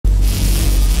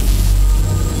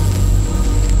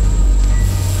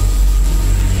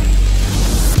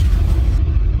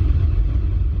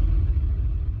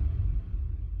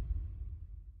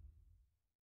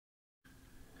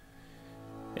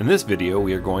In this video,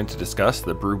 we are going to discuss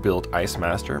the BrewBuilt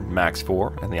IceMaster Max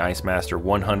 4 and the IceMaster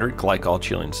 100 Glycol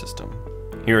Chilling System.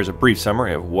 Here is a brief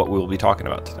summary of what we will be talking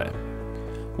about today.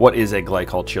 What is a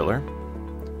Glycol Chiller?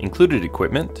 Included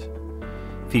equipment,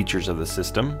 features of the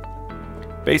system,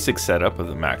 basic setup of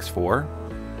the Max 4,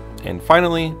 and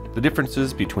finally, the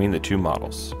differences between the two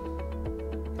models.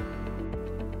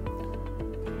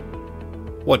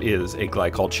 What is a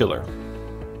Glycol Chiller?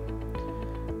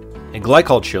 A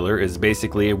glycol chiller is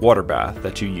basically a water bath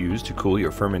that you use to cool your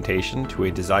fermentation to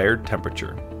a desired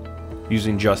temperature.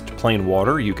 Using just plain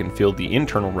water, you can fill the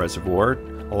internal reservoir,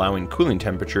 allowing cooling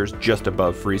temperatures just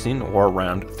above freezing or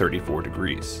around 34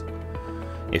 degrees.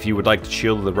 If you would like to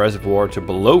chill the reservoir to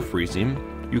below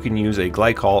freezing, you can use a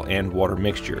glycol and water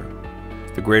mixture.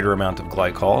 The greater amount of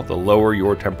glycol, the lower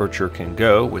your temperature can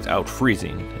go without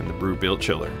freezing in the BrewBuilt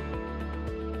chiller.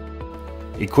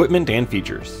 Equipment and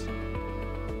features.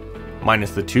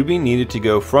 Minus the tubing needed to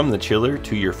go from the chiller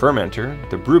to your fermenter,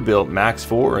 the BrewBuilt Max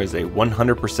 4 is a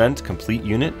 100% complete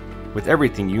unit with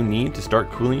everything you need to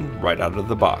start cooling right out of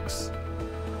the box.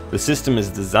 The system is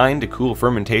designed to cool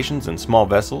fermentations in small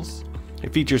vessels.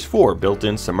 It features 4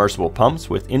 built-in submersible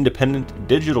pumps with independent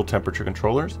digital temperature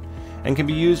controllers and can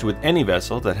be used with any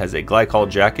vessel that has a glycol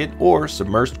jacket or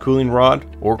submerged cooling rod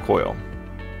or coil.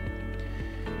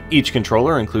 Each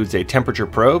controller includes a temperature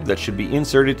probe that should be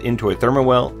inserted into a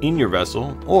thermowell in your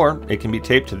vessel, or it can be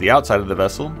taped to the outside of the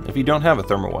vessel if you don't have a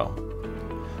thermowell.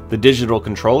 The digital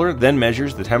controller then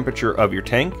measures the temperature of your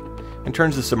tank and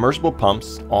turns the submersible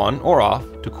pumps on or off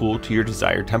to cool to your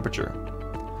desired temperature.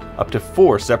 Up to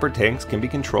 4 separate tanks can be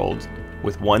controlled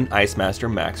with one IceMaster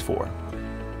Max 4.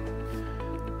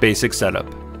 Basic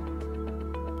setup.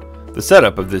 The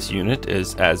setup of this unit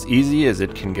is as easy as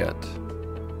it can get.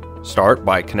 Start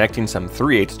by connecting some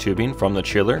 3/8 tubing from the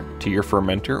chiller to your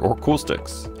fermenter or cool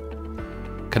sticks.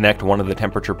 Connect one of the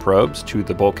temperature probes to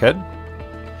the bulkhead.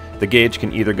 The gauge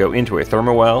can either go into a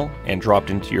thermowell and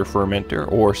dropped into your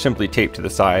fermenter or simply taped to the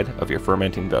side of your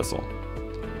fermenting vessel.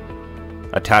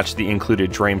 Attach the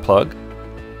included drain plug.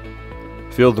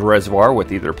 Fill the reservoir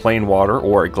with either plain water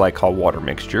or a glycol water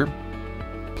mixture.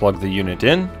 Plug the unit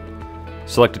in,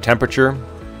 select a temperature,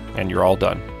 and you're all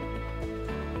done.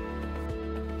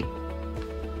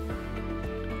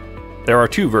 There are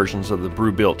 2 versions of the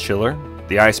BrewBuilt chiller,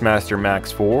 the IceMaster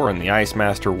Max 4 and the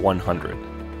IceMaster 100.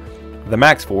 The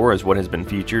Max 4 is what has been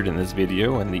featured in this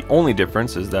video, and the only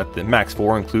difference is that the Max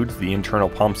 4 includes the internal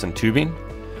pumps and tubing,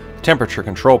 the temperature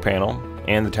control panel,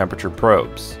 and the temperature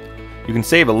probes. You can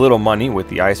save a little money with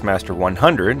the IceMaster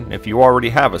 100 if you already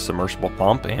have a submersible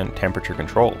pump and temperature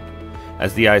control,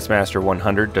 as the IceMaster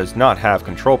 100 does not have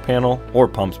control panel or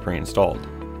pumps pre-installed.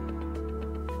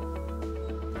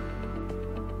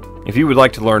 If you would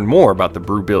like to learn more about the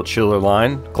BrewBuilt chiller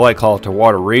line, glycol to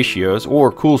water ratios,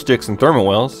 or cool sticks and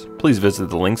thermowells, please visit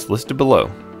the links listed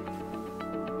below.